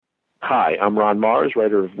Hi, I'm Ron Mars,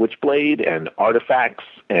 writer of Witchblade and Artifacts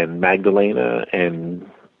and Magdalena and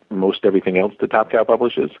most everything else that Top Cow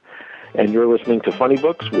publishes. And you're listening to Funny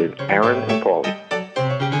Books with Aaron and Paulie.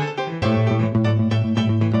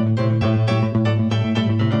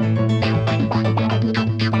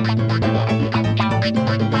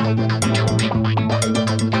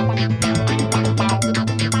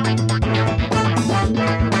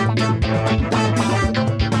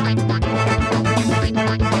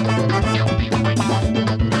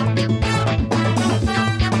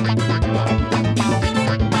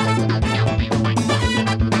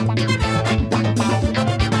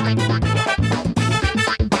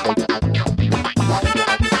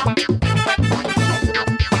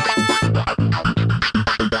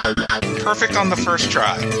 Perfect on the first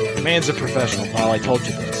try. Man's a professional, Paul. I told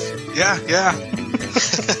you this. Yeah.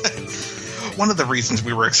 One of the reasons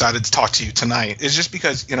we were excited to talk to you tonight is just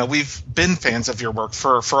because, we've been fans of your work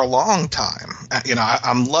for a long time.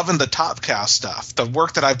 I'm loving the Top Cow stuff. The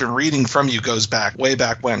work that I've been reading from you goes back way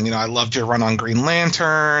back when. I loved your run on Green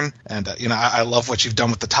Lantern, and I love what you've done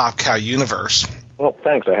with the Top Cow universe. Well,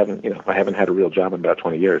 thanks. I haven't had a real job in about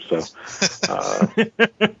 20 years, so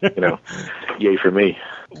yay for me.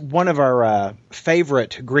 One of our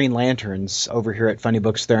favorite Green Lanterns over here at Funny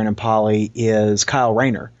Books, Theron and Polly, is Kyle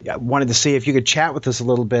Rayner. I wanted to see if you could chat with us a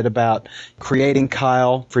little bit about creating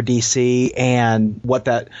Kyle for DC and what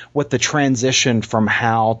the transition from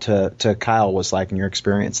Hal to Kyle was like in your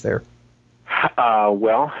experience there.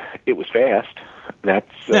 Well, it was fast. That's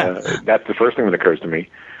the first thing that occurs to me.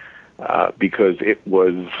 Because it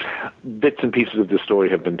was bits and pieces of the story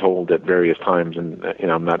have been told at various times, and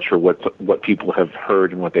I'm not sure what people have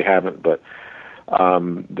heard and what they haven't. But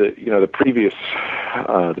the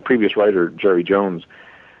previous writer, Jerry Jones,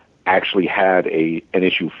 actually had an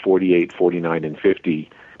issue 48, 49, and 50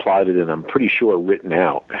 plotted, and I'm pretty sure written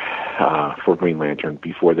out for Green Lantern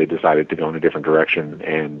before they decided to go in a different direction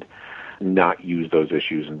and not use those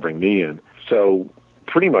issues and bring me in. So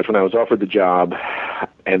pretty much when I was offered the job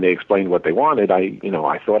and they explained what they wanted, I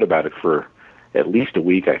thought about it for at least a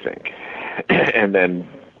week, I think, and then,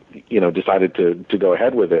 decided to go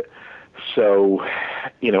ahead with it. So,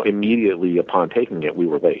 immediately upon taking it, we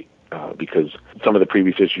were late because some of the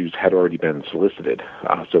previous issues had already been solicited.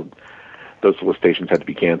 So those solicitations had to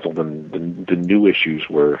be canceled, and the new issues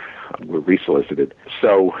were resolicited.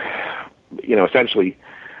 So, essentially,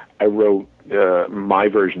 I wrote my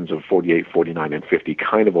versions of 48, 49, and 50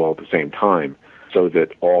 kind of all at the same time, so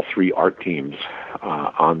that all three art teams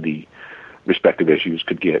on the respective issues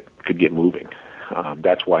could get moving.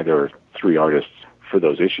 That's why there are three artists for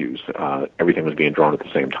those issues. Everything was being drawn at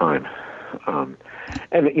the same time,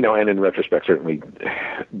 and in retrospect, certainly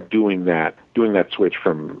doing that switch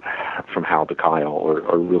from Hal to Kyle,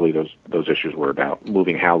 or really those issues were about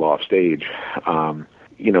moving Hal off stage.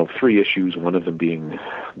 Three issues, one of them being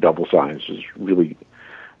double-sized, is really,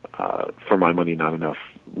 for my money, not enough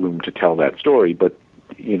room to tell that story. But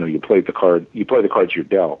you play the cards you're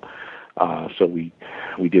dealt. So we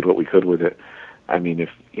did what we could with it. I mean,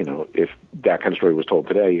 if that kind of story was told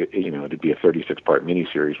today, it'd be a 36-part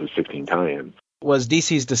miniseries with 16 tie-ins. Was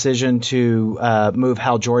DC's decision to move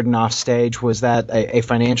Hal Jordan off stage, was that a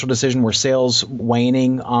financial decision? Were sales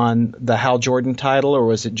waning on the Hal Jordan title, or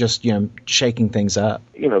was it just shaking things up?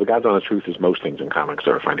 The God's honest truth is most things in comics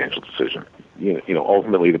are a financial decision.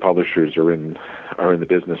 Ultimately the publishers are in the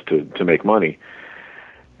business to make money,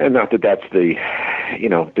 and not that that's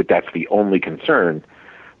the only concern,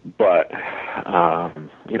 but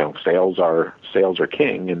sales are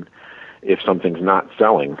king, and if something's not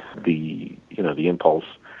selling, the impulse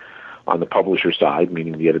on the publisher side,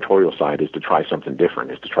 meaning the editorial side, is to try something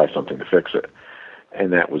different, is to try something to fix it.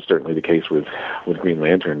 And that was certainly the case with Green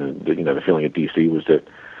Lantern. And the feeling at DC was that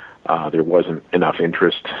there wasn't enough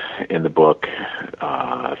interest in the book.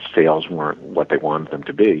 Sales weren't what they wanted them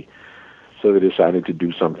to be. So they decided to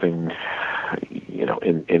do something,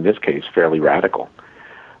 in this case, fairly radical.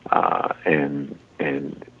 And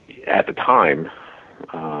at the time,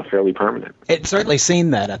 fairly permanent. It certainly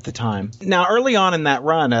seemed that at the time. Now, early on in that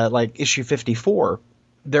run, like issue 54,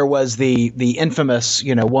 there was the infamous,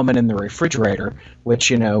 woman in the refrigerator, which,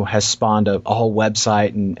 has spawned a whole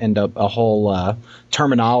website and a whole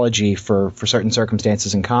terminology for certain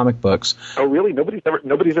circumstances in comic books. Oh, really? Nobody's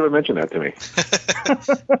ever mentioned that to me.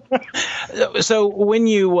 So when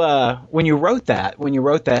you wrote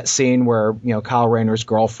that scene where Kyle Rayner's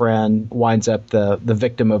girlfriend winds up the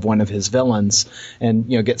victim of one of his villains and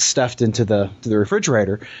gets stuffed into the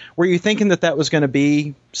refrigerator, were you thinking that was going to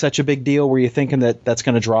be such a big deal? Were you thinking that that's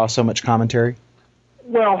going to draw so much commentary?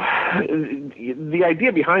 Well, the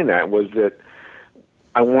idea behind that was that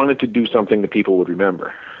I wanted to do something that people would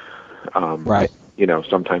remember. Right. You know,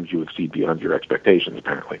 sometimes you exceed beyond your expectations,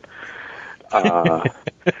 apparently.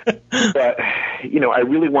 But, you know, I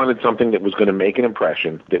really wanted something that was going to make an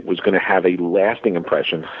impression, that was going to have a lasting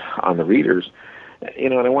impression on the readers. You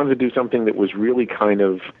know, and I wanted to do something that was really kind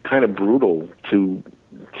of brutal to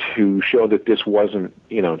show that this wasn't,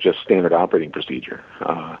 you know, just standard operating procedure.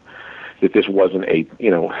 That this wasn't a,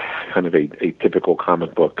 you know, kind of a typical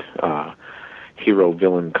comic book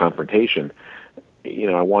hero-villain confrontation. You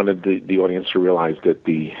know, I wanted the audience to realize that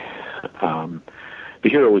the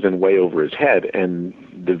hero was in way over his head, and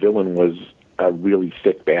the villain was a really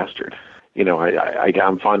sick bastard. You know,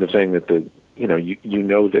 I'm fond of saying that you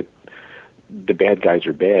know that the bad guys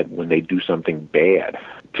are bad when they do something bad.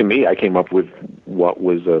 To me, I came up with what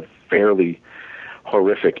was a fairly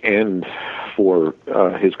horrific end for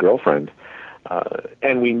his girlfriend,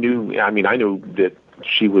 and we knew. I mean, I knew that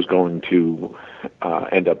she was going to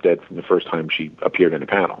end up dead from the first time she appeared in a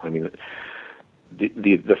panel. I mean,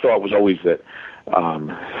 the thought was always that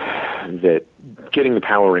that getting the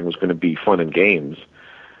power ring was going to be fun and games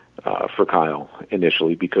for Kyle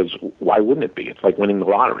initially, because why wouldn't it be? It's like winning the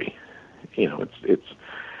lottery. You know,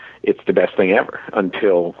 it's the best thing ever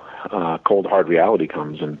until cold hard reality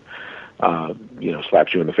comes and you know,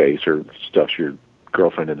 slaps you in the face or stuffs your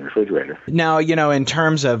girlfriend in the refrigerator. Now, you know, in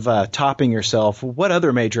terms of topping yourself, what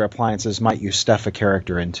other major appliances might you stuff a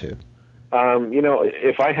character into? You know,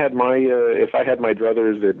 if I had my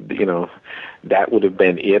druthers, that, you know, that would have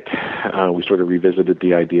been it. We sort of revisited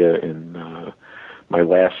the idea in my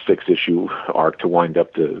last 6-issue arc to wind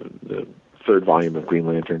up the third volume of Green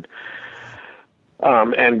Lantern.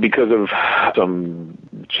 And because of some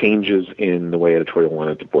changes in the way editorial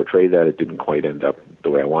wanted to portray that, it didn't quite end up the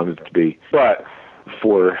way I wanted it to be. But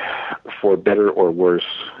for better or worse,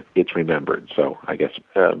 it's remembered. So I guess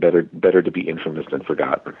better to be infamous than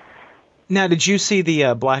forgotten. Now, did you see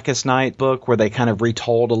the Blackest Night book where they kind of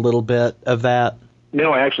retold a little bit of that?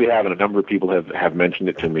 No, I actually haven't. A number of people have mentioned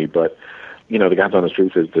it to me, but, you know, the God's honest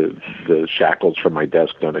truth is the shackles from my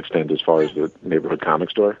desk don't extend as far as the neighborhood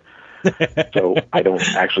comic store. So I don't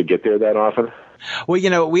actually get there that often. Well, you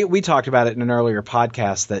know, we talked about it in an earlier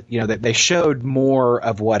podcast that, you know, that they showed more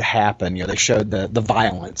of what happened. You know, they showed the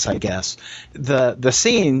violence, I guess. The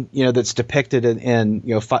scene, you know, that's depicted in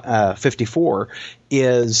you know, 54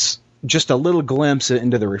 is just a little glimpse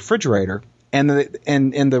into the refrigerator. And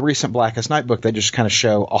in the recent Blackest Night book, they just kind of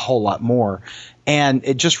show a whole lot more. And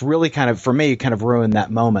it just really kind of, for me, kind of ruined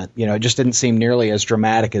that moment. You know, it just didn't seem nearly as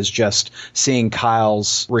dramatic as just seeing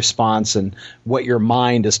Kyle's response and what your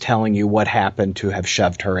mind is telling you what happened to have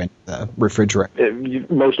shoved her in the refrigerator.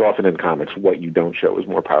 Most often in comics, what you don't show is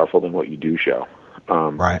more powerful than what you do show.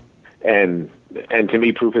 Right. And to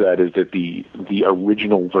me, proof of that is that the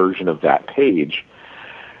original version of that page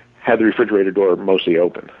had the refrigerator door mostly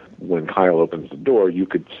open. When Kyle opens the door, you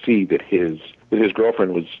could see that his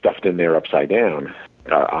girlfriend was stuffed in there upside down,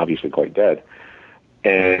 obviously quite dead.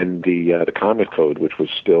 And the comic code, which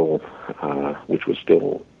was still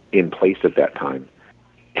in place at that time,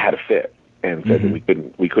 had a fit and said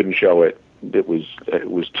that we couldn't show it. It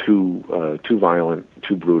was too violent,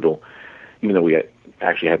 too brutal, even though we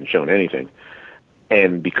actually hadn't shown anything.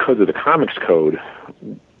 And because of the comics code,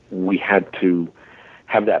 we had to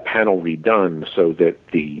have that panel redone so that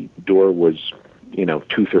the door was, you know,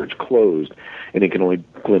 2/3 closed, and it can only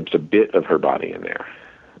glimpse a bit of her body in there.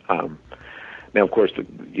 Now, of course,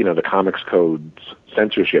 the comics code's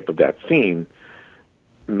censorship of that scene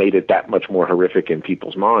made it that much more horrific in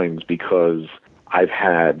people's minds, because I've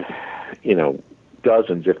had, you know,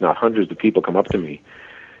 dozens, if not hundreds, of people come up to me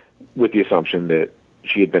with the assumption that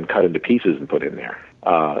she had been cut into pieces and put in there,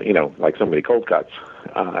 you know, like so many cold cuts,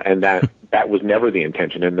 and that was never the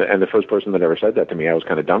intention. And the first person that ever said that to me, I was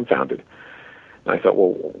kind of dumbfounded. And I thought,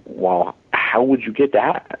 well, how would you get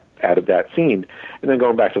that out of that scene? And then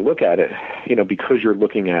going back to look at it, you know, because you're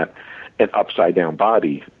looking at an upside down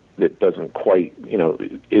body that doesn't quite, you know,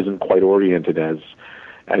 isn't quite oriented as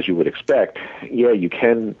you would expect. Yeah, you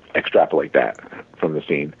can extrapolate that from the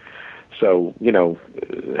scene. So, you know,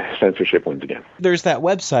 censorship wins again. There's that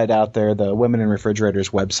website out there, the Women in Refrigerators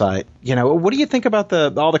website. You know, what do you think about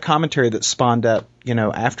all the commentary that spawned up, you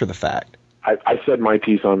know, after the fact? I said my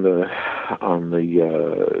piece on the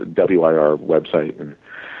WIR website,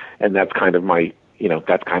 and that's kind of my, you know,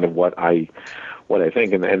 that's kind of what I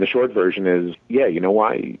think. And the short version is, yeah, you know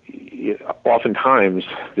why? Oftentimes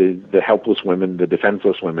the helpless women, the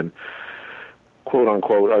defenseless women, quote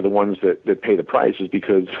unquote, are the ones that pay the price, is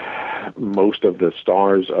because most of the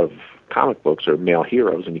stars of comic books are male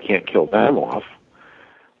heroes, and you can't kill them off,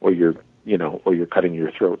 or you're cutting your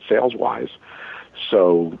throat sales wise.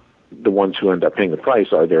 So the ones who end up paying the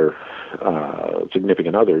price are their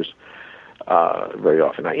significant others. Very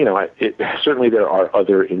often, certainly there are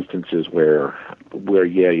other instances where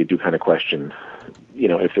you do kind of question,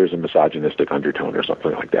 if there's a misogynistic undertone or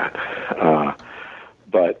something like that.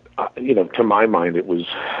 But to my mind, it was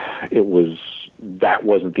that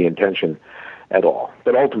wasn't the intention at all.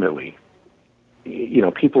 But ultimately,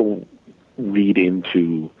 people read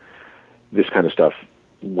into this kind of stuff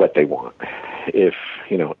what they want. If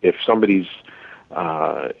somebody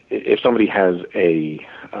has a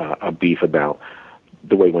beef about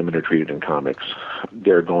the way women are treated in comics,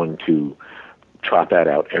 they're going to trot that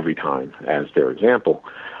out every time as their example.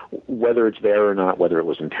 Whether it's there or not, whether it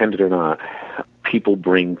was intended or not, people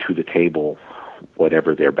bring to the table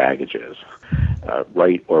whatever their baggage is,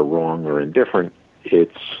 right or wrong or indifferent.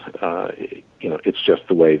 It's just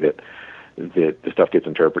the way that the stuff gets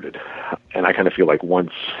interpreted. And I kind of feel like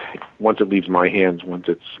once it leaves my hands, once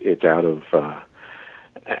it's out of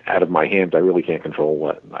my hands, I really can't control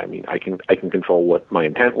what. I mean, I can control what my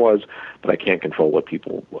intent was, but I can't control what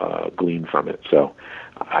people glean from it. So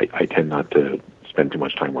I tend not to spend too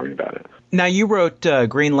much time worrying about it. Now, you wrote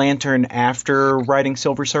Green Lantern after writing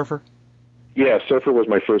Silver Surfer? Yeah, Surfer was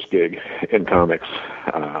my first gig in comics.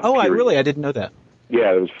 I didn't know that.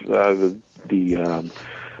 Yeah, it was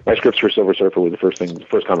my scripts for Silver Surfer were the first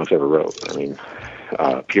comics I ever wrote. I mean,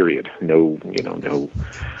 period. No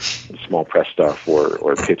small press stuff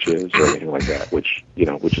or pitches or anything like that, which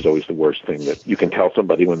is always the worst thing that you can tell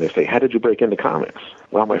somebody when they say, "How did you break into comics?"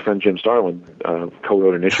 Well, my friend Jim Starlin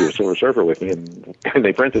co-wrote an issue of Silver Surfer with me, and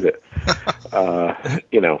they printed it.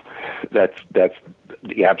 That's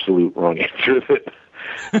the absolute wrong answer that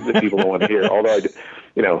people don't want to hear. Although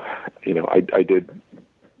I did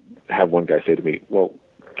have one guy say to me, "Well,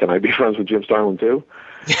 can I be friends with Jim Starlin too?"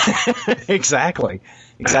 Exactly.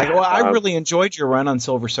 Well, I really enjoyed your run on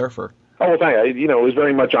Silver Surfer. Oh, well, thank you. It was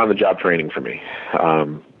very much on-the-job training for me.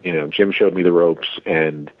 Jim showed me the ropes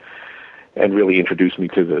and really introduced me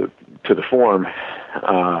to the form.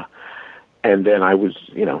 And then I was,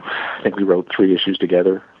 I think we wrote 3 issues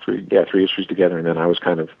together. 3 issues together, and then I was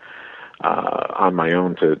kind of on my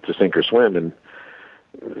own to sink or swim. And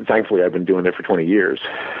thankfully, I've been doing it for 20 years,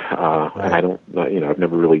 and I don't, I've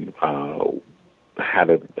never really had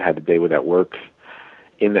a day without work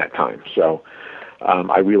in that time. So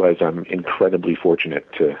I realize I'm incredibly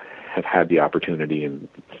fortunate to have had the opportunity and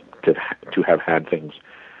to have had things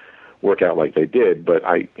work out like they did. But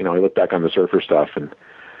I look back on the Surfer stuff, and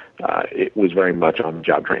it was very much on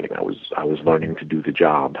job training. I was learning to do the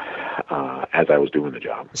job as I was doing the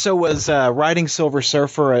job. So was writing Silver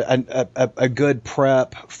Surfer a good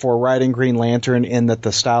prep for writing Green Lantern in that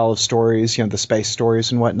the style of stories, the space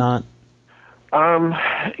stories and whatnot?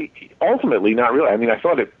 Ultimately, not really. I mean, I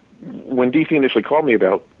thought when DC initially called me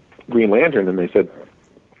about Green Lantern, and they said,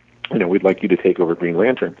 we'd like you to take over Green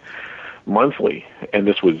Lantern monthly, and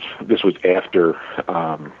this was after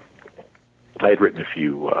I had written a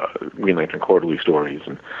few Green Lantern quarterly stories,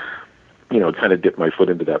 and kind of dipped my foot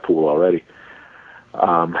into that pool already.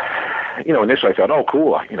 Initially I thought, oh,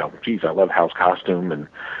 cool. Geez, I love Hal's costume,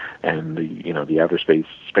 and the outer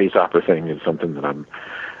space opera thing is something that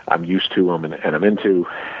I'm used to and I'm into.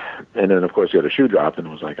 And then of course the other shoe dropped, and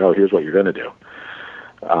it was like, oh, here's what you're going to do.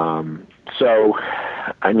 So,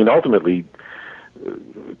 I mean, ultimately,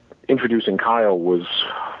 introducing Kyle was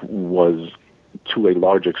to a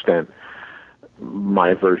large extent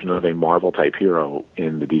my version of a Marvel type hero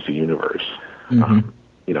in the DC universe. Mm-hmm.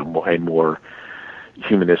 A more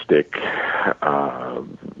humanistic,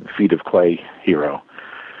 feet of clay hero.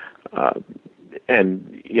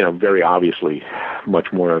 And very obviously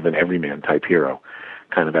much more of an everyman type hero,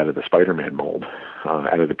 kind of out of the Spider-Man mold,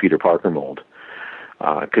 out of the Peter Parker mold.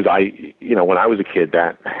 Because when I was a kid,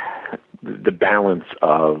 that the balance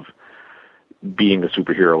of being a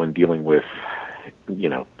superhero and dealing with,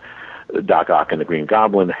 Doc Ock and the Green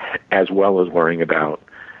Goblin, as well as worrying about,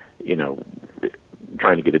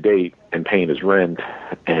 trying to get a date and paying his rent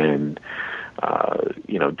and,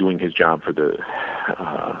 doing his job for the,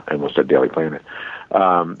 I almost said Daily Planet,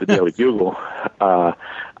 the Daily Bugle.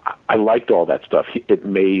 I liked all that stuff. It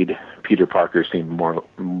made Peter Parker seem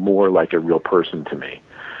more like a real person to me.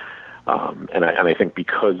 And I think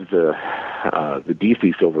because the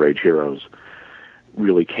DC Silver Age heroes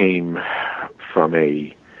really came from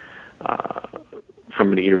an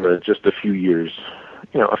era just a few years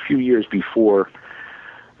before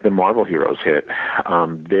the Marvel heroes hit,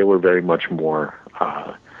 they were very much more,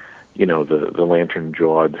 the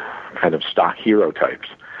lantern-jawed kind of stock hero types.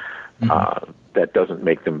 Mm-hmm. That doesn't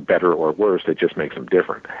make them better or worse. It just makes them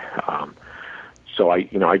different. So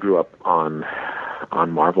I grew up on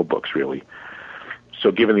on Marvel books, really.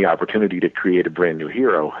 So given the opportunity to create a brand new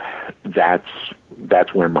hero,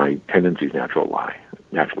 that's where my tendencies naturally lie.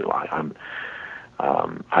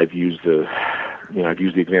 I've used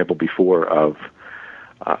the example before of,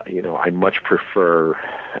 I much prefer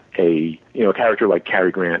a character like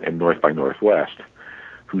Cary Grant in North by Northwest,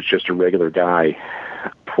 who's just a regular guy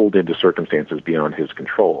pulled into circumstances beyond his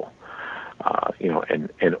control.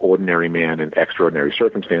 An ordinary man in extraordinary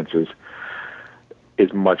circumstances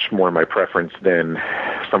is much more my preference than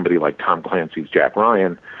somebody like Tom Clancy's Jack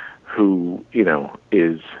Ryan, who,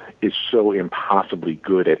 is so impossibly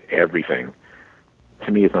good at everything.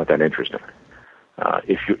 To me, it's not that interesting.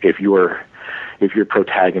 If your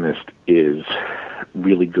protagonist is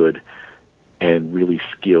really good and really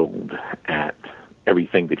skilled at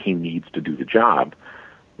everything that he needs to do the job,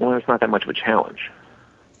 well, it's not that much of a challenge.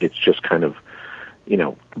 It's just kind of,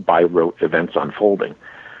 by rote events unfolding.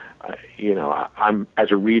 I'm,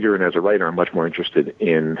 as a reader and as a writer, I'm much more interested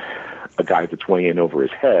in a guy that's way in over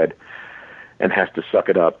his head and has to suck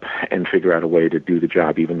it up and figure out a way to do the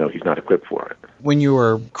job even though he's not equipped for it. When you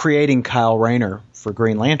were creating Kyle Rayner for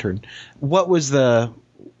Green Lantern, what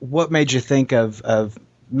made you think of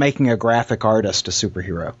making a graphic artist a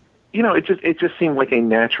superhero? It just seemed like a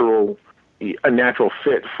natural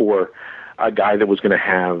fit for a guy that was going to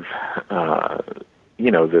have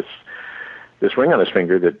this ring on his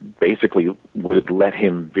finger that basically would let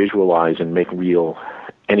him visualize and make real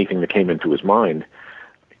anything that came into his mind.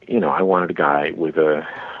 I wanted a guy with an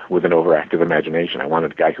overactive imagination. I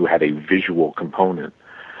wanted a guy who had a visual component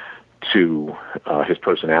to his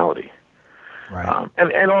personality. Right.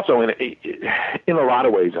 And also in a lot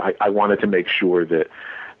of ways, I wanted to make sure that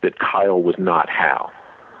Kyle was not Hal.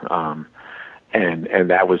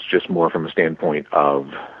 And that was just more from a standpoint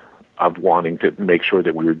of wanting to make sure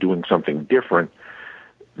that we were doing something different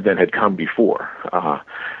than had come before.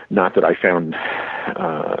 Not that I found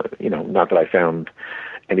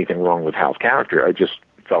anything wrong with Hal's character. I just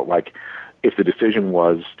felt like if the decision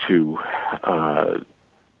was to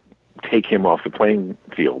take him off the playing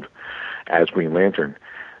field as Green Lantern,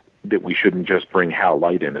 that we shouldn't just bring Hal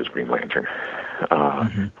Light in as Green Lantern.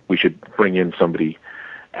 We should bring in somebody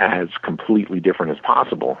as completely different as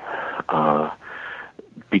possible,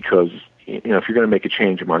 because if you're going to make a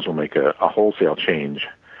change, you might as well make a wholesale change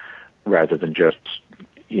rather than just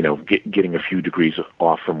getting a few degrees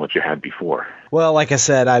off from what you had before. Well, like I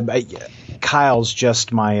said, Kyle's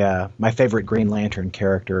just my favorite Green Lantern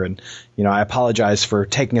character, and I apologize for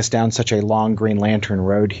taking us down such a long Green Lantern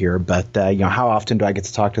road here, but how often do I get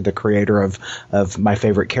to talk to the creator of my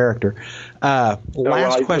favorite character?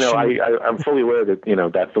 Last question. I'm fully aware that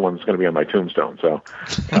that's the one that's going to be on my tombstone. So,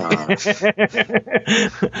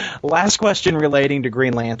 last question relating to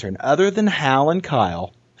Green Lantern. Other than Hal and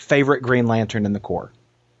Kyle, favorite Green Lantern in the Corps?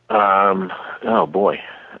 Oh boy.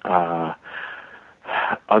 Other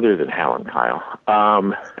than Hal and Kyle,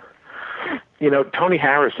 Tony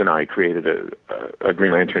Harris and I created a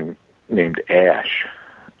Green Lantern named Ash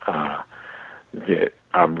that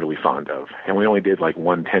I'm really fond of, and we only did like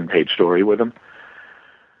one 10-page story with him.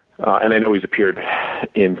 And I know he's appeared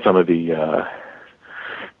in some of the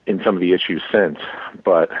issues since,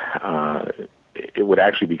 but it would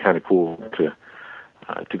actually be kind of cool to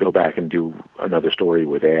go back and do another story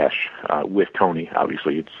with Ash, with Tony.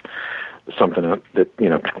 Obviously, it's something that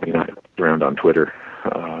Tony and I around on Twitter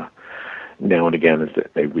now and again, is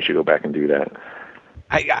that maybe we should go back and do that.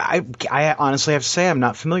 I honestly have to say I'm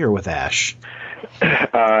not familiar with Ash.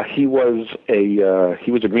 He was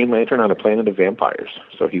a Green Lantern on a planet of vampires,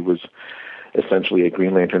 so he was essentially a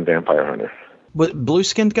Green Lantern vampire hunter.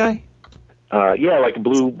 Blue-skinned guy? Yeah, like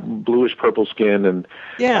bluish purple skin, and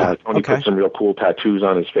Tony put some real cool tattoos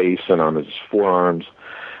on his face and on his forearms.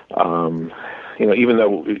 Even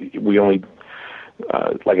though we only,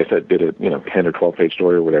 like I said, did a 10 or 12-page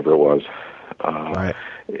story or whatever it was. Right.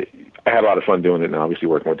 I had a lot of fun doing it, and obviously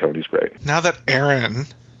working with Tony's great. Now that Aaron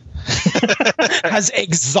has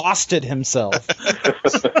exhausted himself.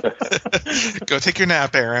 Go take your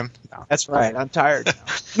nap, Aaron. No, that's right. I'm tired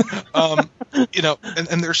now.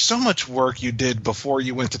 And there's so much work you did before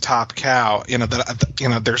you went to Top Cow.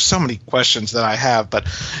 There's so many questions that I have, but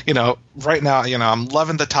right now, I'm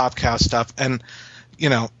loving the Top Cow stuff. And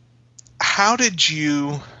how did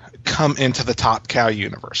you come into the Top Cow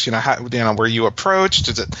universe? Were you approached?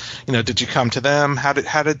 Did you come to them? How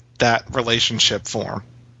did that relationship form?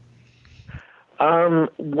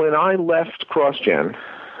 When I left CrossGen,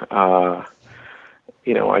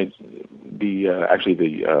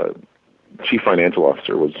 the chief financial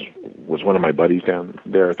officer was one of my buddies down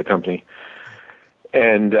there at the company,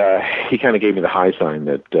 and he kind of gave me the high sign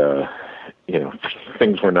that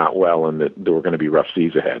things were not well and that there were going to be rough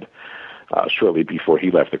seas ahead shortly before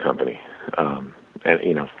he left the company.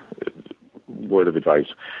 And word of advice: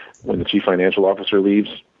 when the chief financial officer leaves,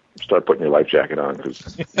 start putting your life jacket on because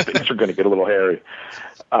things are going to get a little hairy.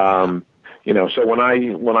 So when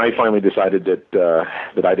I finally decided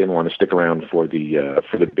that I didn't want to stick around for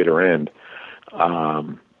the bitter end,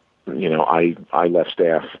 I left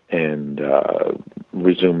staff and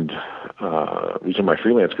resumed my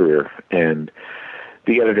freelance career. And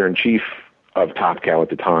the editor-in-chief of Top Cow at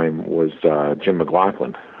the time was Jim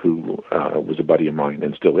McLaughlin, who was a buddy of mine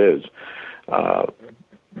and still is.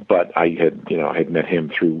 But I had met him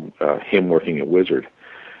through him working at Wizard,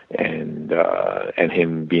 and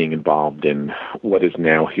him being involved in what is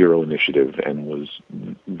now Hero Initiative and was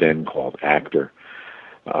then called Actor.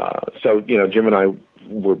 So Jim and I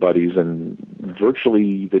were buddies, and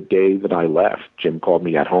virtually the day that I left, Jim called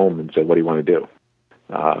me at home and said, "What do you want to do?"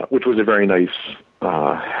 Which was a very nice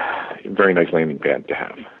landing pad to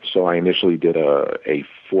have. So I initially did a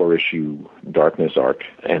 4-issue Darkness arc,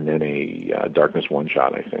 and then a Darkness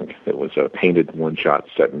one-shot, I think. It was a painted one-shot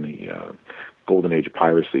set in the golden age of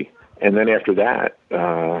piracy. And then after that,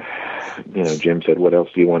 Jim said, "What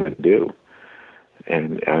else do you want to do?"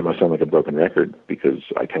 And I must sound like a broken record because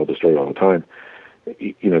I tell the story all the time.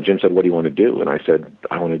 Jim said, "What do you want to do?" And I said,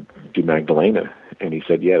 "I want to do Magdalena." And he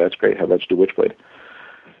said, "Yeah, that's great. How about you do Witchblade?"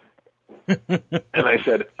 And I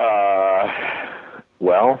said,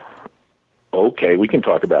 well, okay, we can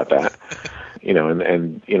talk about that.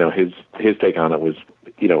 His take on it was,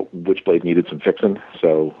 Witchblade needed some fixing,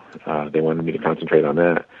 so they wanted me to concentrate on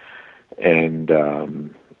that. And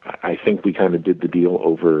I think we kind of did the deal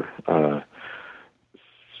over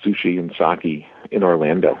sushi and sake in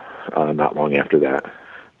Orlando not long after that,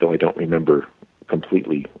 though I don't remember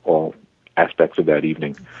completely all aspects of that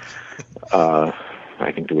evening.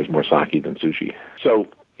 I think there was more sake than sushi. So,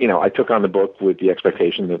 I took on the book with the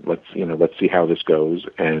expectation that let's see how this goes,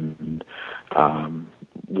 and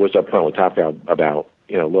was upfront with Top Cow about,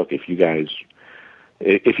 look, if you guys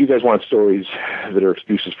want stories that are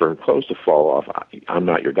excuses for clothes to fall off, I'm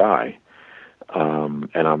not your guy. And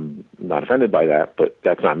I'm not offended by that, but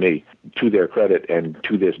that's not me. To their credit, and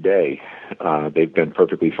to this day, they've been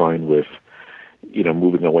perfectly fine with,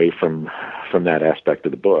 moving away from that aspect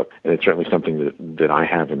of the book. And it's certainly something that I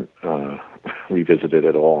haven't revisited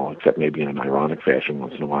at all, except maybe in an ironic fashion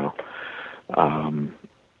once in a while.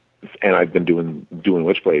 And I've been doing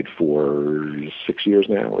Witchblade for 6 years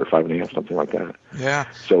now, or 5.5, something like that. Yeah.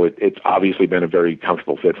 So it's obviously been a very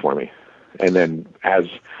comfortable fit for me. And then as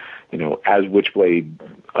Witchblade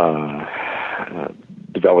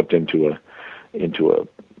developed into a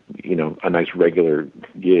nice regular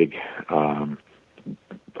gig,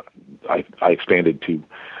 I expanded to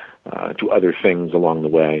other things along the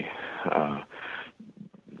way.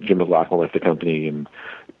 Jim McLaughlin left the company, and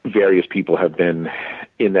various people have been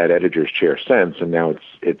in that editor's chair since, and now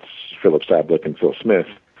it's Philip Sablick and Phil Smith.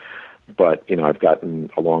 But I've gotten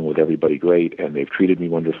along with everybody great, and they've treated me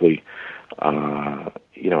wonderfully. I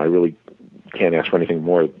really can't ask for anything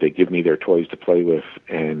more. They give me their toys to play with,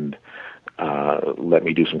 and let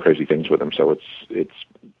me do some crazy things with them. So it's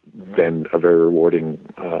been a very rewarding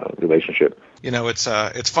relationship.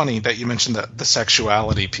 It's funny that you mentioned the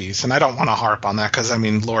sexuality piece, and I don't want to harp on that because,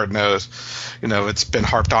 Lord knows, it's been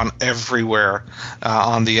harped on everywhere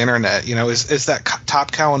on the internet. Is that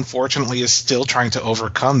Top Cow, unfortunately, is still trying to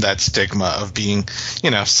overcome that stigma of being,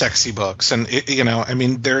 sexy books. And,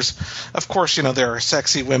 there's, of course, there are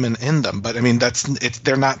sexy women in them, but, they're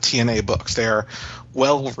not TNA books. They're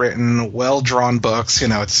well-written, well-drawn books.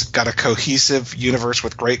 It's got a cohesive universe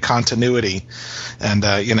with great continuity. And,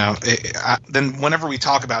 then whenever we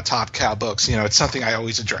talk about Top Cow books, it's something I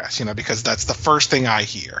always address, because that's the first thing I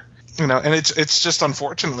hear. And it's just,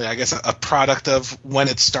 unfortunately, I guess, a product of when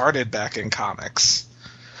it started back in comics.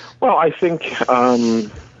 Well, I think,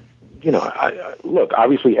 look,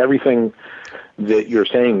 obviously everything that you're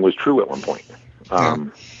saying was true at one point.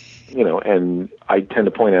 And I tend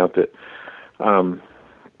to point out that,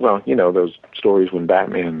 those stories when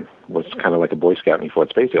Batman was kind of like a Boy Scout and he fought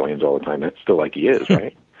space aliens all the time, that's still like he is,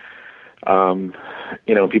 right?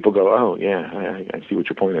 People go, oh, yeah, I see what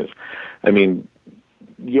your point is.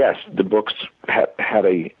 Yes, the books had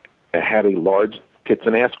a large tits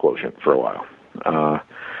and ass quotient for a while.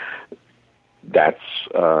 That's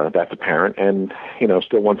apparent, and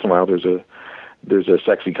still once in a while there's a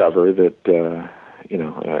sexy cover that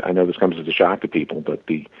I know this comes as a shock to people, but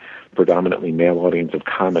the predominantly male audience of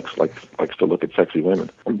comics likes to look at sexy women.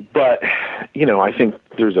 But I think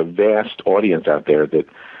there's a vast audience out there that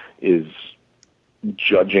is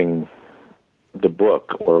judging the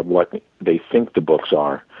book or what they think the books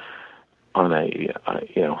are on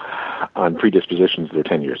on predispositions that are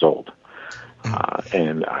 10 years old.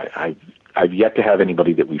 And I've yet to have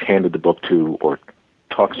anybody that we've handed the book to or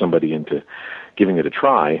talked somebody into giving it a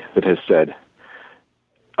try that has said,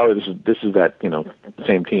 "Oh, this is that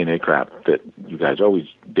same TNA crap that you guys always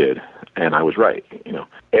did," and I was right.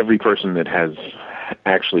 Every person that has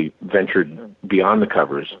actually ventured beyond the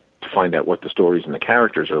covers to find out what the stories and the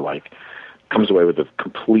characters are like comes away with a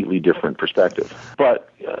completely different perspective. But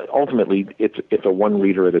ultimately, it's a one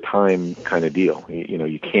reader at a time kind of deal.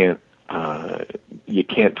 You can't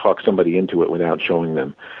talk somebody into it without showing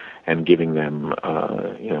them and giving them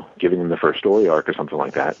the first story arc or something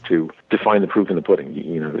like that to find the proof in the pudding.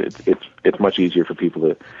 It's much easier for people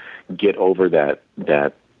to get over that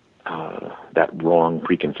wrong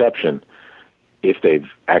preconception if they've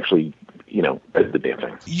actually read the damn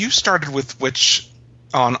thing. You started with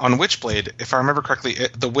on Witchblade, if I remember correctly,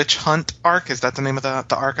 the Witch Hunt arc. Is that the name of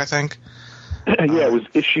the arc? I think. Yeah, it was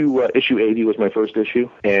issue 80 was my first issue,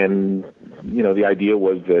 and the idea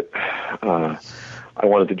was that I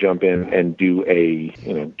wanted to jump in and do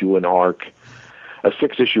an arc, a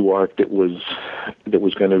 6-issue arc that was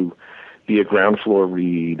going to be a ground floor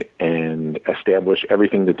read and establish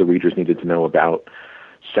everything that the readers needed to know about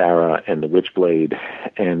Sarah and the Witchblade,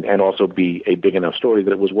 and also be a big enough story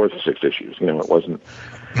that it was worth 6 issues. It wasn't.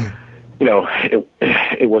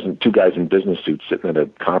 It wasn't two guys in business suits sitting at a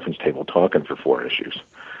conference table talking for 4 issues.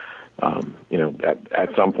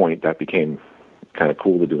 At some point that became kind of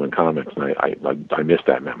cool to do in comics, and I missed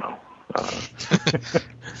that memo.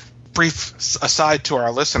 Brief aside to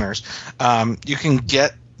our listeners, you can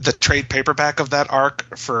get the trade paperback of that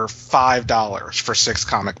arc for $5 for 6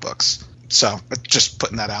 comic books. So just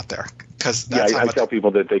putting that out there, because I tell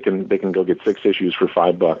people that they can go get 6 issues for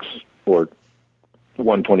 $5 or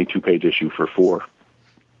one 22-page issue for $4.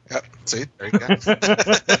 Yep. See, there you go.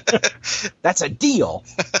 That's a deal.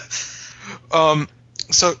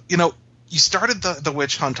 So you started the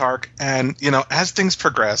Witch Hunt arc, and as things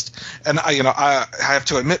progressed, and I have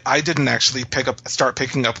to admit I didn't actually start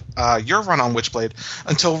picking up your run on Witchblade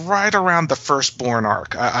until right around the Firstborn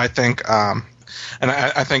arc. I think, and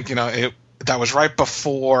I think that was right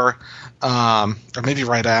before, or maybe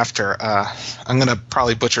right after. I'm gonna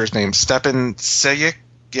probably butcher his name, Stepan Sajic.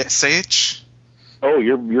 Oh,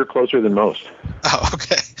 you're closer than most. Oh,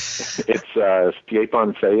 okay. It's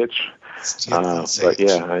Stjepan Sajic. But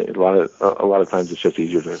yeah, a lot of times it's just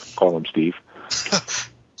easier to call him Steve.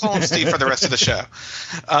 Call him Steve for the rest of the show.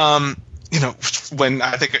 When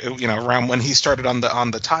I think around when he started on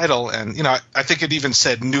the title, and I think it even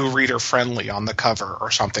said new reader friendly on the cover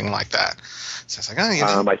or something like that. So it's like,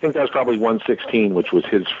 I think that was probably 116, which was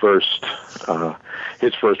his first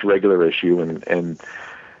regular issue, and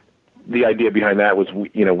the idea behind that was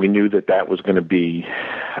we knew that was going to be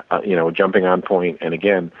a jumping on point, and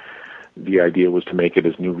again, the idea was to make it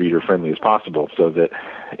as new reader friendly as possible, so that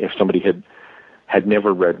if somebody had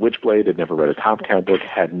never read Witchblade, had never read a Top Cow book,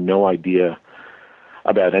 had no idea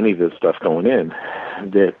about any of this stuff going in,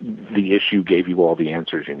 that the issue gave you all the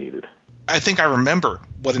answers you needed. I think I remember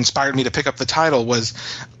what inspired me to pick up the title was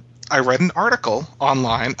I read an article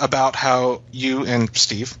online about how you and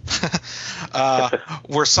Steve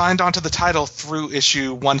were signed onto the title through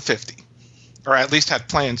issue 150. Or at least had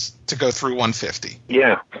plans to go through 150.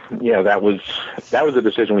 Yeah, that was a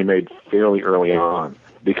decision we made fairly early on,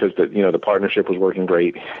 because the partnership was working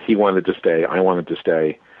great. He wanted to stay, I wanted to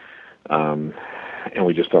stay, and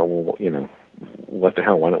we just thought, well, what the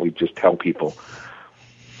hell? Why don't we just tell people,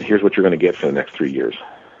 here's what you're going to get for the next 3 years.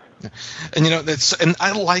 And and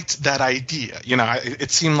I liked that idea.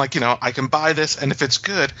 It seemed like I can buy this, and if it's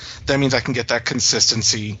good, that means I can get that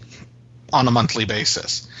consistency on a monthly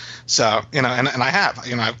basis. So, and I have,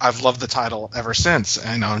 I've loved the title ever since,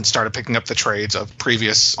 and started picking up the trades of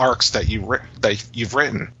previous arcs that you've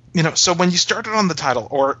written. So when you started on the title,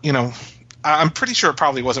 or, I'm pretty sure it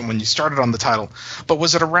probably wasn't when you started on the title, but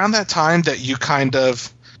was it around that time that you kind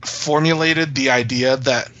of formulated the idea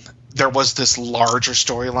that there was this larger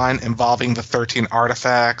storyline involving the 13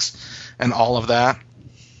 artifacts and all of that?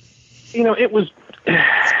 It was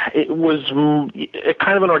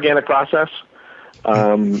kind of an organic process.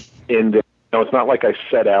 And it's not like I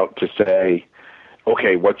set out to say,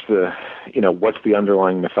 okay, what's the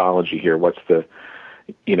underlying mythology here? What's the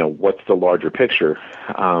larger picture?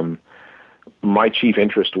 My chief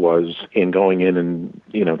interest was in going in and,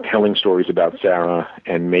 telling stories about Sarah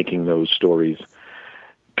and making those stories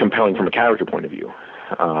compelling from a character point of view.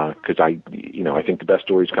 Cause I think the best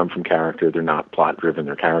stories come from character. They're not plot driven,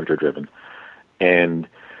 they're character driven. And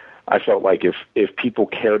I felt like if people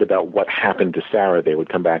cared about what happened to Sarah, they would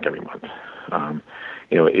come back every month.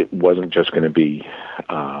 It wasn't just going to be,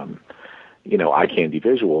 eye candy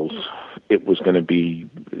visuals. It was going to be,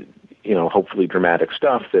 hopefully dramatic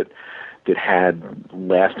stuff that had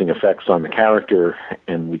lasting effects on the character,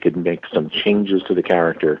 and we could make some changes to the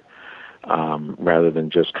character rather than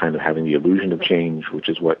just kind of having the illusion of change, which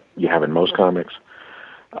is what you have in most comics.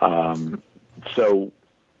 So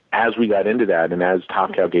as we got into that, and as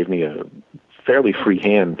Top Cow gave me a fairly free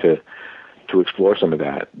hand to explore some of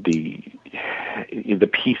that, the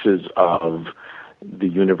pieces of the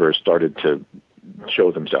universe started to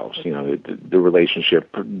show themselves. The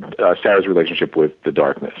relationship, Sarah's relationship with the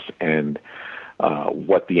darkness, and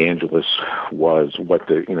what the Angelus was,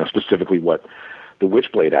 specifically what the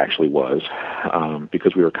Witchblade actually was,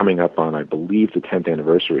 because we were coming up on, I believe, the 10th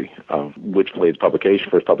anniversary of Witchblade's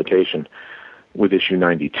first publication with issue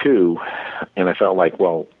 92, and I felt like,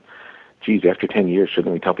 well, geez, after 10 years,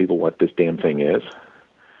 shouldn't we tell people what this damn thing is?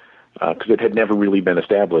 Because it had never really been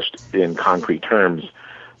established in concrete terms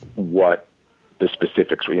what the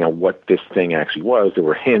specifics, what this thing actually was. There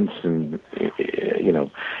were hints and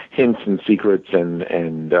secrets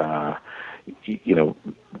and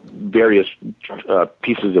various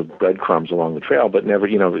pieces of breadcrumbs along the trail, but never,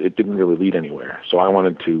 it didn't really lead anywhere. So I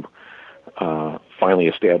wanted to finally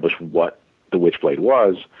establish what the Witchblade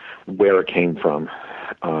was, where it came from,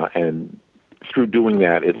 and through doing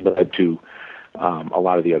that, it led to a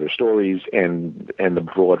lot of the other stories and the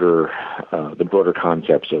broader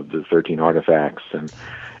concepts of the 13 artifacts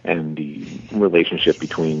and the relationship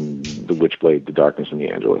between the Witchblade, the darkness, and the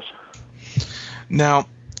Angelus. Now,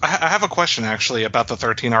 I have a question actually about the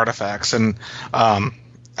 13 artifacts, and kind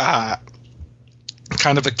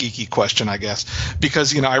of a geeky question, I guess,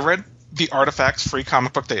 because I read the Artifacts free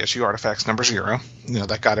comic book day issue, Artifacts number 0.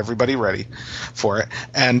 That got everybody ready for it,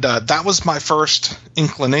 and that was my first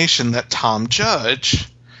inclination that Tom Judge,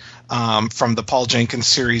 from the Paul Jenkins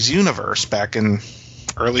series universe back in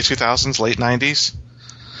early 2000s, late 90s,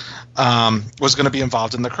 was going to be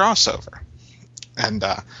involved in the crossover. And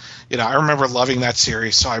I remember loving that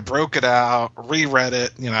series, so I broke it out, reread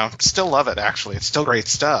it. Still love it. Actually, it's still great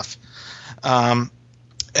stuff.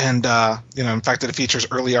 And in fact, it features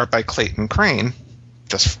early art by Clayton Crane.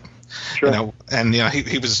 Just sure. And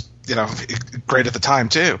he was great at the time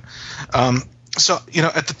too. So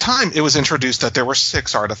at the time it was introduced that there were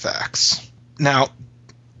 6 artifacts. Now,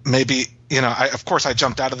 maybe I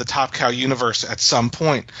jumped out of the Top Cow universe at some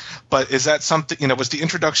point, but is that something? Was the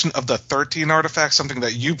introduction of the 13 artifacts something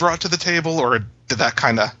that you brought to the table, or did that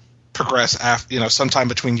kind of progress after sometime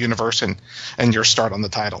between universe and your start on the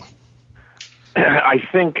title? I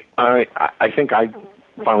think I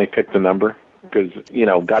finally picked the number because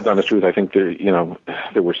God's honest truth. I think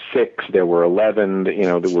there were 6, there were 11.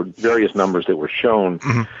 There were various numbers that were shown,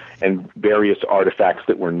 mm-hmm. and various artifacts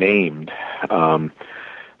that were named.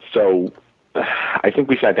 So I think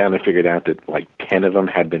we sat down and figured out that like 10 of them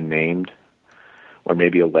had been named, or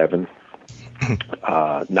maybe 11.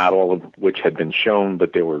 Not all of which had been shown,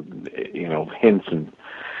 but there were hints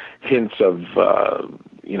of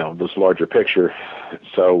this larger picture.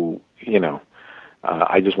 So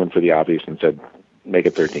I just went for the obvious and said make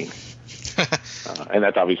it 13. And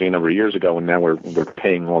that's obviously a number of years ago, and now we're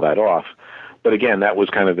paying all that off. But again, that was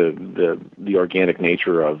kind of the organic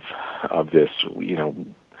nature of this.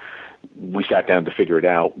 We sat down to figure it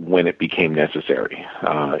out when it became necessary.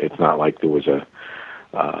 It's not like there was there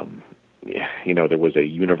was a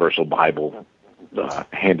universal Bible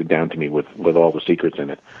handed down to me with all the secrets in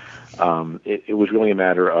it. It was really a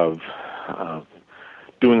matter of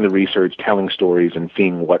doing the research, telling stories, and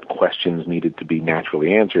seeing what questions needed to be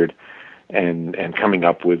naturally answered, and coming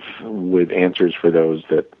up with answers for those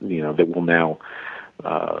that that will now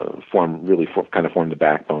form the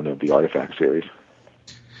backbone of the Artifact series.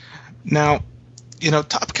 Now,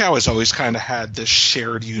 Top Cow has always kind of had this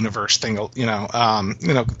shared universe thing,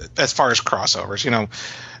 as far as crossovers.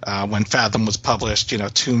 When Fathom was published,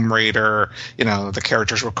 Tomb Raider, the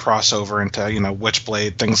characters would cross over into,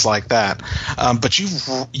 Witchblade, things like that. But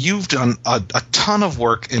you've done a ton of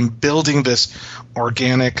work in building this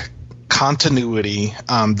organic continuity,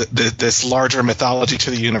 this larger mythology to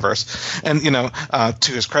the universe. And,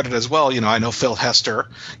 to his credit as well, I know Phil Hester,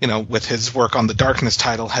 with his work on the Darkness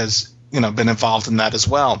title has, been involved in that as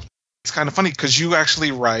well. It's kind of funny because you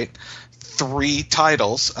actually write 3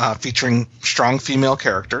 titles featuring strong female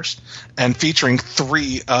characters and featuring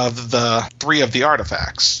 3 of the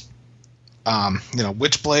artifacts.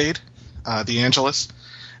 Witchblade, the Angelus,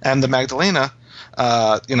 and the Magdalena.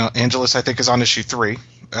 Angelus I think is on issue 3.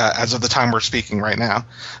 as of the time we're speaking right now.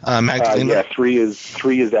 Magdalena? 3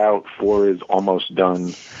 is out, 4 is almost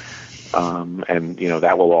done, and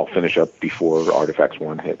that will all finish up before Artifacts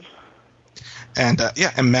 1 hits. And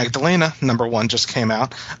and Magdalena #1 just came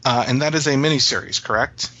out, and that is a miniseries,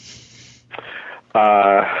 correct?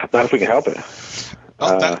 Not if we can help it.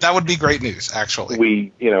 Oh, that would be great news, actually.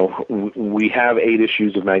 We have 8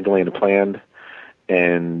 issues of Magdalena planned,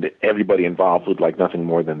 and everybody involved would like nothing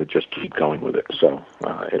more than to just keep going with it. So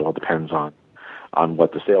it all depends on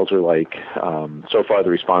what the sales are like. So far, the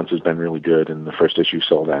response has been really good, and the first issue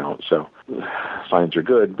sold out. So signs are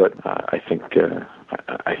good, but I think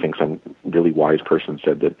some really wise person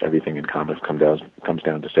said that everything in comics comes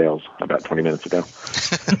down to sales about 20 minutes ago.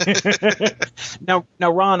 Now,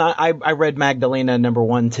 Ron, I read Magdalena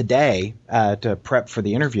 #1 today to prep for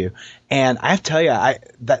the interview, and I have to tell you,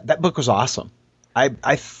 that book was awesome.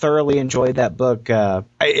 I thoroughly enjoyed that book.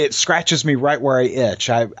 It scratches me right where I itch.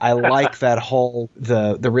 I like that whole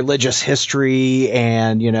the religious history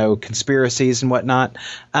and conspiracies and whatnot.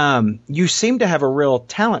 You seem to have a real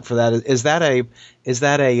talent for that. Is that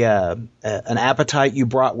an appetite you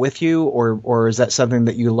brought with you, or is that something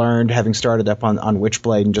that you learned having started up on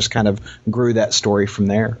Witchblade and just kind of grew that story from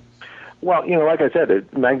there? Well, like I said,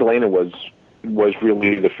 Magdalena was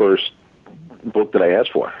really the first book that I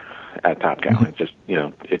asked for at Top Cow. It just,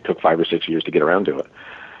 it took 5 or 6 years to get around to it.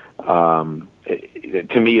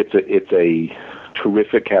 To me, it's a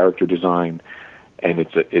terrific character design, and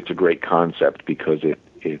it's a great concept because it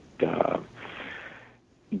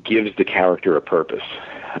gives the character a purpose.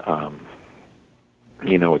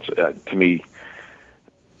 It's to me,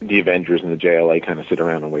 the Avengers and the JLA kind of sit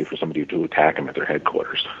around and wait for somebody to attack them at their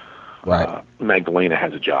headquarters. Right. Magdalena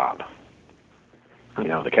has a job.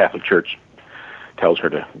 The Catholic Church tells her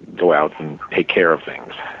to go out and take care of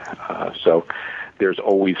things. So there's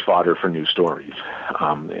always fodder for new stories.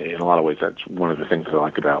 In a lot of ways, that's one of the things that I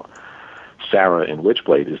like about Sarah in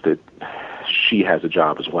Witchblade is that she has a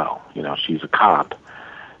job as well. She's a cop.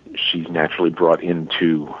 She's naturally brought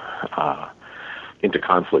into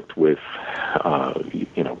conflict with,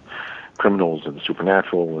 criminals and the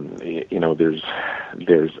supernatural, and there's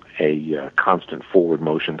a constant forward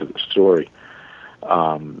motion to the story.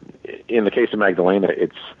 In the case of Magdalena,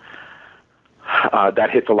 it's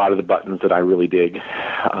that hits a lot of the buttons that I really dig.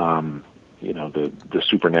 The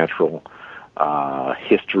supernatural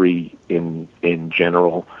history in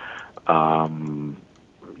general,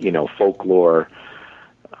 folklore,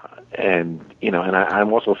 and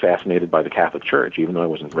I'm also fascinated by the Catholic Church, even though I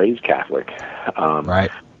wasn't raised Catholic.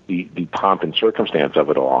 Right. The pomp and circumstance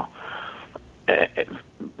of it all.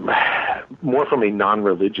 More from a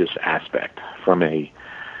non-religious aspect, from a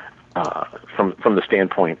from the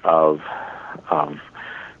standpoint of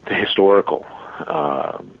the historical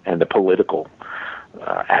and the political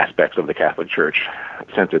aspects of the Catholic Church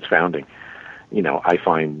since its founding, I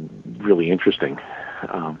find really interesting.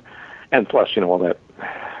 And plus, all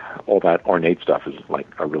that ornate stuff is like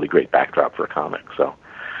a really great backdrop for a comic. So,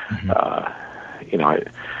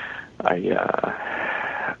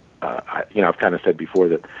 I've kind of said before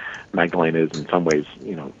that Magdalena is in some ways,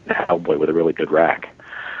 Hellboy with a really good rack.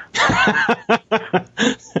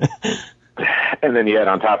 And then you add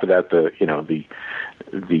on top of that the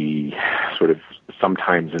sort of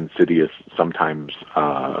sometimes insidious, sometimes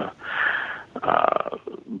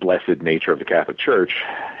blessed nature of the Catholic Church,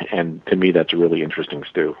 and to me that's a really interesting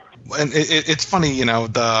stew. And it's funny,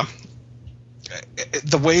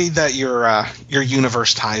 the way that your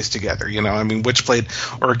universe ties together,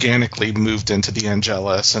 Witchblade organically moved into the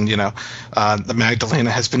Angelus, and the Magdalena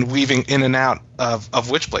has been weaving in and out of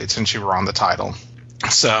Witchblade since you were on the title.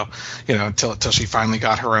 So until she finally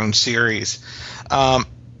got her own series.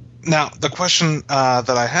 Now the question that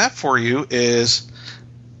I have for you is,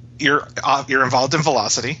 you're involved in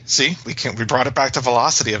Velocity. See, we brought it back to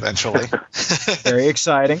Velocity eventually. Very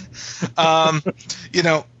exciting.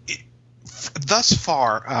 Thus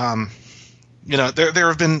far, there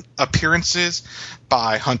have been appearances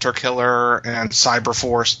by Hunter Killer and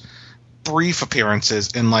Cyberforce, brief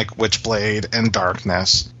appearances in like Witchblade and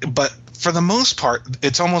Darkness, but for the most part,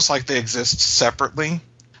 it's almost like they exist separately.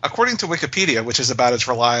 According to Wikipedia, which is about as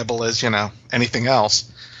reliable as anything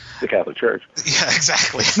else. The Catholic Church. Yeah,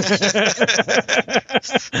 exactly.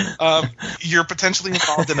 You're potentially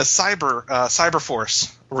involved in a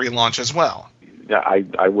Cyberforce relaunch as well. Yeah,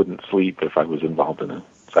 I wouldn't sleep if I was involved in a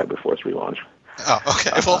Cyberforce relaunch. Oh,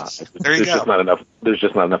 okay. Well, there you go. There's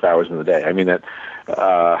just not enough hours in the day. I mean,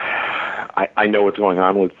 I know what's going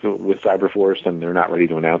on with Cyberforce, and they're not ready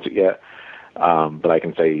to announce it yet. But I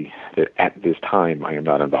can say that at this time, I am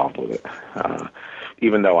not involved with it.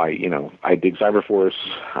 even though I dig Cyberforce,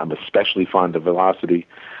 I'm especially fond of Velocity.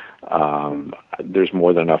 There's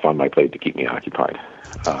more than enough on my plate to keep me occupied.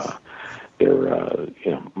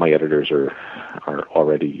 My editors are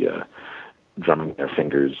already drumming their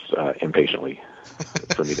fingers impatiently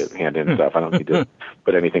for me to hand in stuff. I don't need to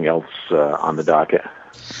put anything else on the docket.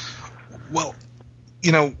 Well,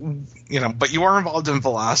 but you are involved in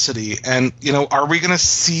Velocity, and are we going to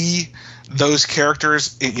see those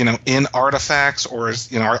characters, in Artifacts, or is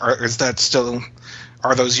that still,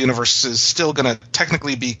 are those universes still going to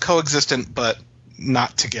technically be coexistent but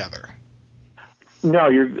not together? No,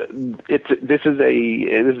 this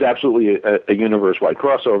is absolutely a universe-wide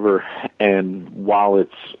crossover, and while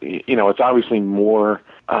it's obviously more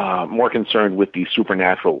concerned with the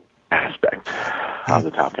supernatural aspect of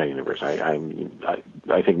the Top Cow universe.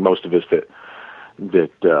 I think most of us that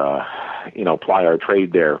ply our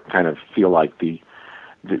trade there kind of feel like the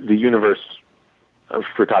universe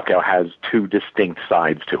for Top Cow has two distinct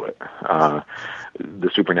sides to it: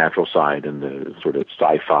 the supernatural side and the sort of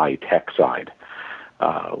sci-fi tech side.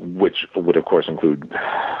 Which would, of course, include,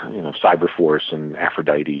 Cyberforce and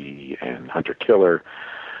Aphrodite and Hunter Killer.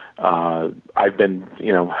 I've been,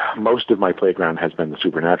 most of my playground has been the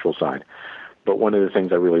supernatural side. But one of the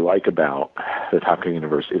things I really like about the Top Cow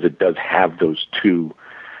universe is it does have those two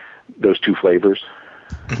flavors.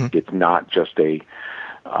 Mm-hmm. It's not just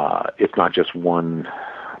one,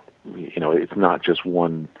 it's not just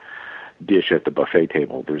one dish at the buffet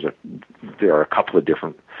table. There are a couple of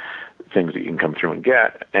different things that you can come through and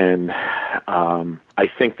get, and I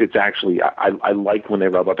think it's actually I like when they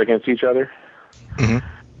rub up against each other, mm-hmm.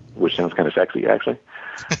 which sounds kind of sexy actually.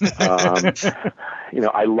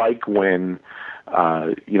 I like when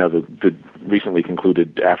the recently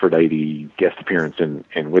concluded Aphrodite guest appearance in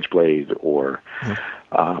Witchblade, or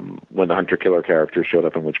when the Hunter Killer character showed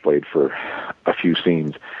up in Witchblade for a few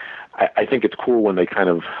scenes. I think it's cool when they kind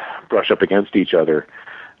of brush up against each other.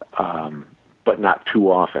 But not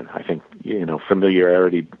too often. I think,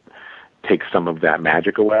 familiarity takes some of that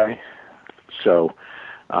magic away. So,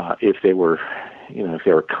 if they were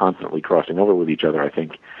constantly crossing over with each other, I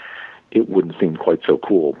think it wouldn't seem quite so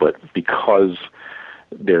cool. But because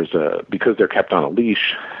they're kept on a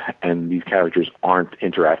leash and these characters aren't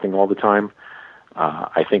interacting all the time,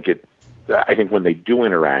 I think when they do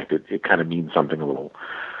interact, it kind of means something a little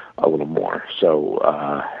more. So,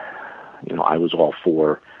 I was all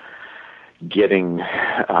for getting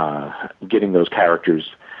those characters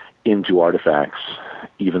into Artifacts,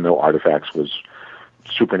 even though Artifacts was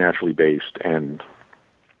supernaturally based and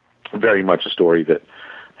very much a story that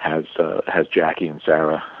has Jackie and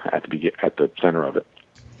Sarah at the center of it.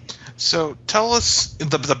 So tell us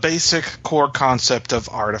the basic core concept of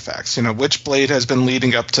Artifacts. Witchblade has been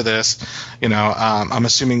leading up to this. I'm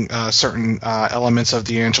assuming certain elements of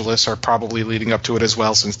the Angelus are probably leading up to it as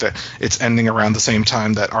well, since it's ending around the same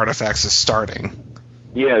time that Artifacts is starting.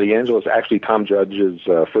 Yeah, the Angelus, actually Tom Judge's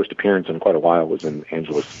first appearance in quite a while was in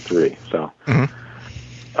Angelus 3. So,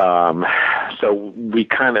 so we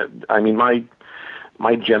kind of,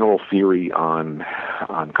 my general theory on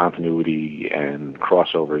continuity and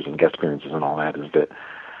crossovers and guest appearances and all that is that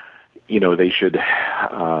they should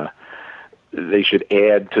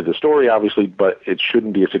add to the story, obviously, but it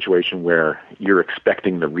shouldn't be a situation where you're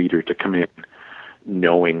expecting the reader to come in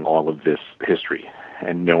knowing all of this history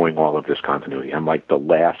and knowing all of this continuity. I'm like the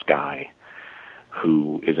last guy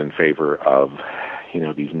who is in favor of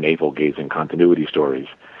these navel-gazing continuity stories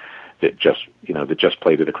that just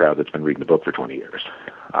play to the crowd that's been reading the book for 20 years.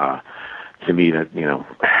 To me, that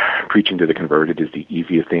preaching to the converted is the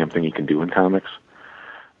easiest damn thing you can do in comics.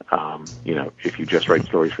 If you just write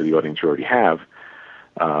stories for the audience you already have,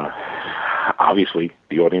 obviously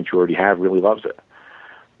the audience you already have really loves it,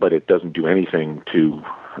 but it doesn't do anything to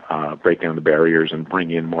break down the barriers and bring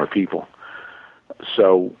in more people.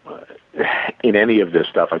 So, in any of this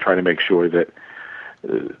stuff, I try to make sure that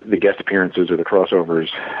the guest appearances or the crossovers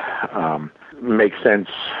make sense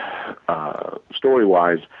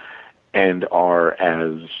story-wise and are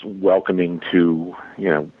as welcoming to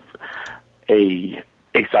a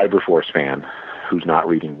Cyberforce fan who's not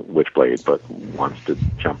reading Witchblade but wants to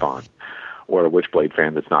jump on, or a Witchblade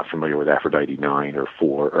fan that's not familiar with Aphrodite 9 or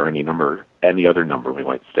 4 or any other number we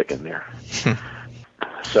might stick in there.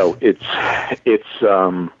 So it's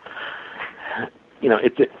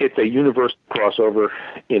a universal crossover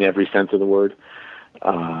in every sense of the word.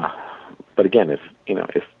 But again, if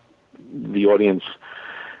the audience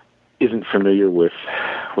isn't familiar with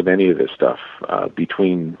any of this stuff,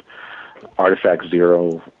 between Artifact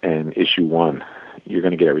 0 and issue 1, you're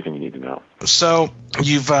going to get everything you need to know. So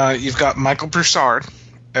you've got Michael Broussard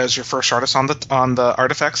as your first artist on the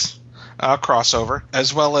Artifacts crossover,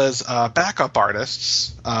 as well as backup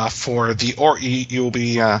artists for you will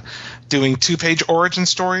be doing 2-page origin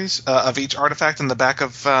stories of each artifact in the back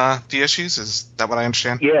of the issues. Is that what I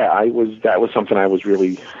understand? Yeah, that was something I was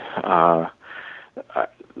really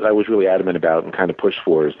adamant about and kind of pushed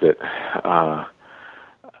for, is that I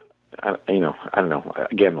don't know.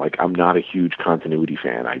 Again, like, I'm not a huge continuity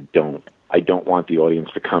fan. I don't want the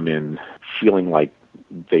audience to come in feeling like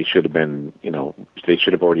they should have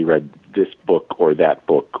already read this book or that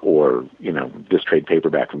book or, this trade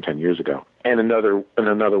paperback from 10 years ago. And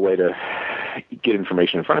another way to get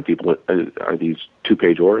information in front of people are these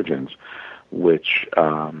 2-page origins, which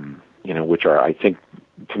are, I think,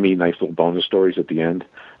 to me, nice little bonus stories at the end,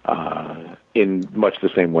 in much the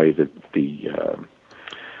same way that the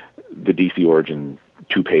DC Origin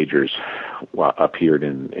 2-pagers appeared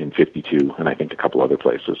in 52, and I think a couple other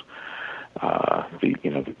places.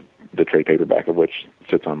 The trade paperback of which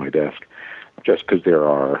sits on my desk, just because there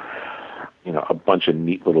are, a bunch of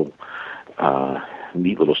neat little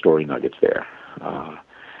story nuggets there.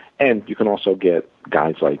 And you can also get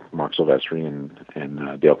guys like Mark Silvestri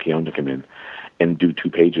and Dale Keown to come in and do 2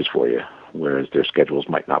 pages for you, whereas their schedules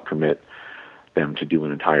might not permit them to do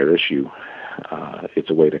an entire issue. It's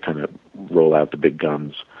a way to kind of roll out the big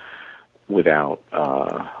guns without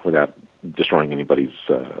destroying anybody's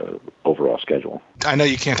overall schedule. I know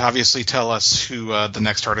you can't obviously tell us who the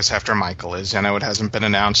next artist after Michael is. I know it hasn't been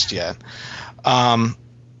announced yet.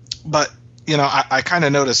 But, I kind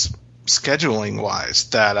of noticed scheduling-wise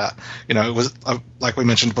that, it was, like we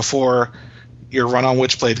mentioned before, your run on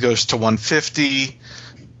Witchblade goes to 150.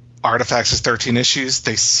 Artifacts is 13 issues.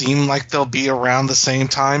 They seem like they'll be around the same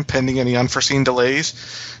time, pending any unforeseen delays.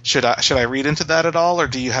 Should I read into that at all, or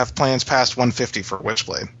do you have plans past 150 for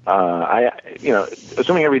Witchblade?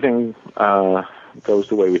 Assuming everything goes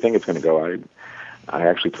the way we think it's going to go, I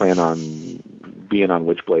actually plan on being on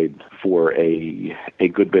Witchblade for a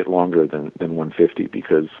good bit longer than 150,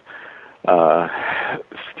 because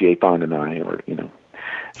Stepon and I, or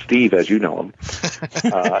Steve, as you know him,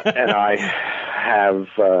 and I have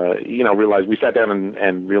realized, we sat down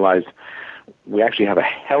and realized we actually have a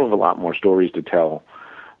hell of a lot more stories to tell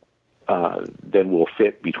than will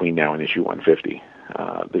fit between now and issue 150.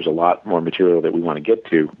 There's a lot more material that we want to get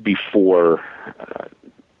to before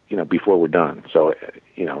we're done. So,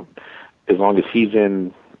 as long as he's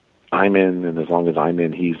in, I'm in, and as long as I'm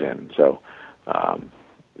in, he's in. So,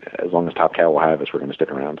 as long as Top Cow will have us, we're going to stick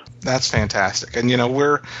around. That's fantastic. And,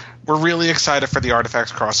 we're really excited for the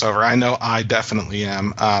Artifacts crossover. I know I definitely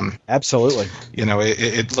am. Absolutely.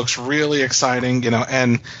 It looks really exciting,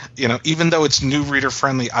 and, even though it's new reader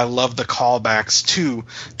friendly, I love the callbacks to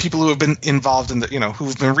people who have been involved in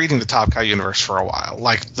who've been reading the Top Cow universe for a while,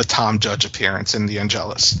 like the Tom Judge appearance in The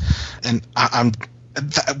Angelus. And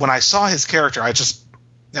when I saw his character, I just,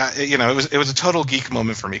 it was a total geek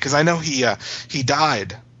moment for me, because I know he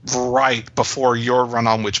died right before your run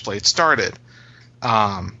on Witchblade started,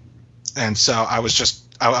 and so I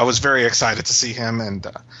was very excited to see him, and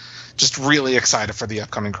just really excited for the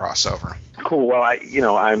upcoming crossover. Cool. Well,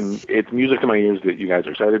 it's music to my ears that you guys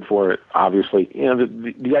are excited for it. Obviously,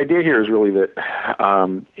 the idea here is really that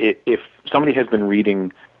if somebody has been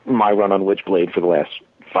reading my run on Witchblade for the last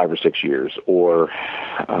 5 or 6 years, or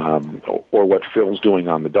what Phil's doing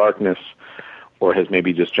on The Darkness, or has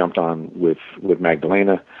maybe just jumped on with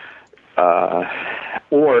Magdalena,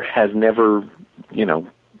 or has never,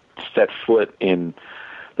 set foot in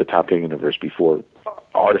the Top Cow universe before,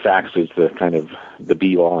 Artifacts is the kind of the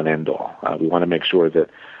be-all and end-all. We want to make sure that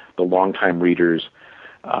the longtime readers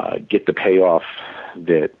get the payoff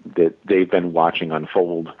that they've been watching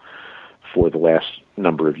unfold for the last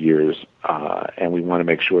number of years, and we want to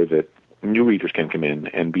make sure that new readers can come in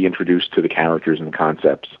and be introduced to the characters and the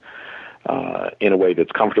concepts in a way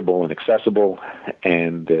that's comfortable and accessible,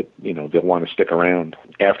 and that they'll want to stick around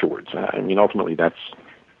afterwards. Ultimately, that's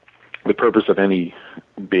the purpose of any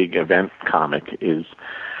big event comic is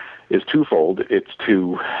twofold. It's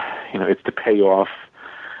to pay off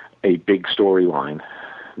a big storyline,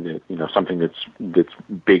 something that's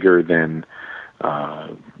bigger than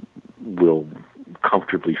will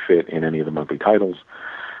comfortably fit in any of the monthly titles,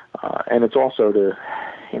 and it's also to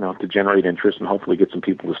generate interest and hopefully get some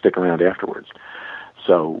people to stick around afterwards.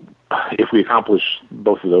 So if we accomplish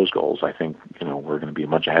both of those goals, I think we're going to be a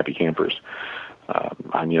bunch of happy campers.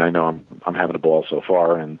 I know I'm having a ball so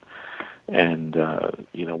far, and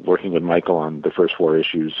working with Michael on the first 4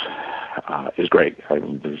 issues is great. I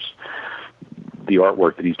mean, there's the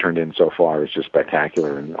artwork that he's turned in so far is just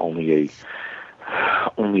spectacular, and only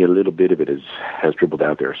only a little bit of it has dribbled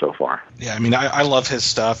out there so far. Yeah, I mean, I love his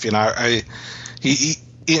stuff. You know, he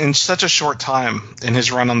in such a short time in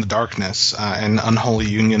his run on the Darkness and Unholy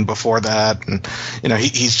Union before that, and you know,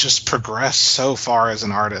 he's just progressed so far as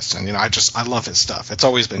an artist, and you know, I love his stuff. It's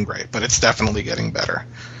always been great, but it's definitely getting better.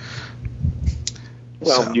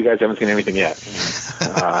 Well, So. You guys haven't seen anything yet.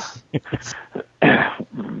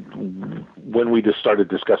 When we just started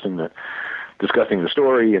discussing the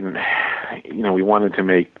story, and you know, we wanted to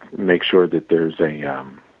make sure that there's a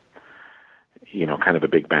you know, kind of a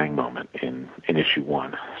big bang moment in issue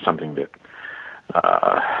 1, something that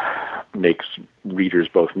makes readers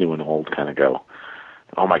both new and old kind of go,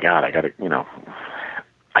 "Oh my God, I got to, you know,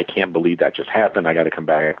 I can't believe that just happened. I got to come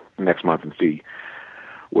back next month and see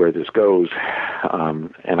where this goes."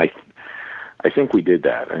 And I think we did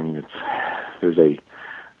that. I mean, there's a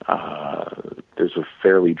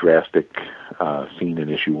fairly drastic scene in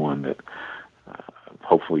issue 1 that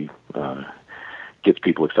hopefully gets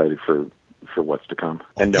people excited for what's to come.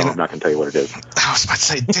 And no, I'm not going to tell you what it is. I was about to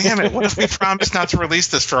say, damn it, what if we promised not to release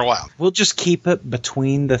this for a while? We'll just keep it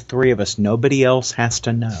between the three of us. Nobody else has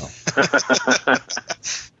to know.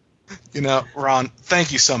 You know, Ron,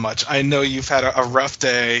 thank you so much. I know you've had a rough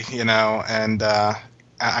day, you know, and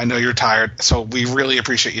I know you're tired, so we really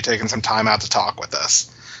appreciate you taking some time out to talk with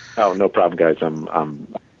us. Oh, no problem, guys.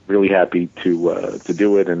 I'm really happy to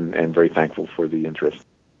do it, and very thankful for the interest.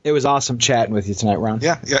 It was awesome chatting with you tonight, Ron.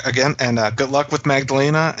 Yeah, again, and good luck with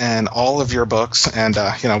Magdalena and all of your books, and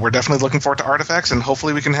you know, we're definitely looking forward to Artifacts, and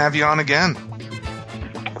hopefully we can have you on again.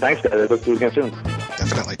 Thanks, guys. Let's do it again soon.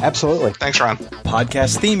 Definitely. Absolutely. Thanks, Ron.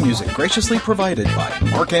 Podcast theme music graciously provided by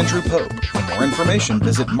Mark Andrew Pope. For more information,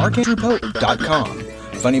 visit markandrewpope.com.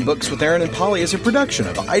 Funny Books with Aaron and Polly is a production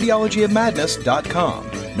of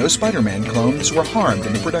ideologyofmadness.com. No Spider-Man clones were harmed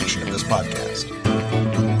in the production of this podcast.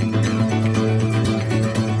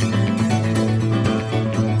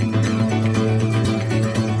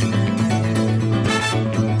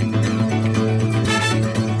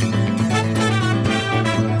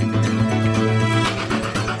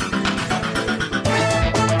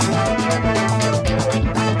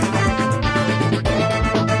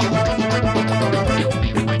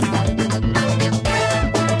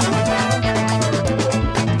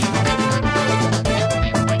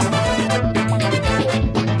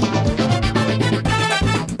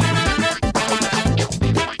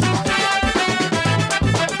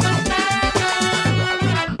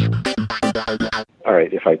 All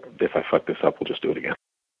right, if I fuck this up, we'll just do it again.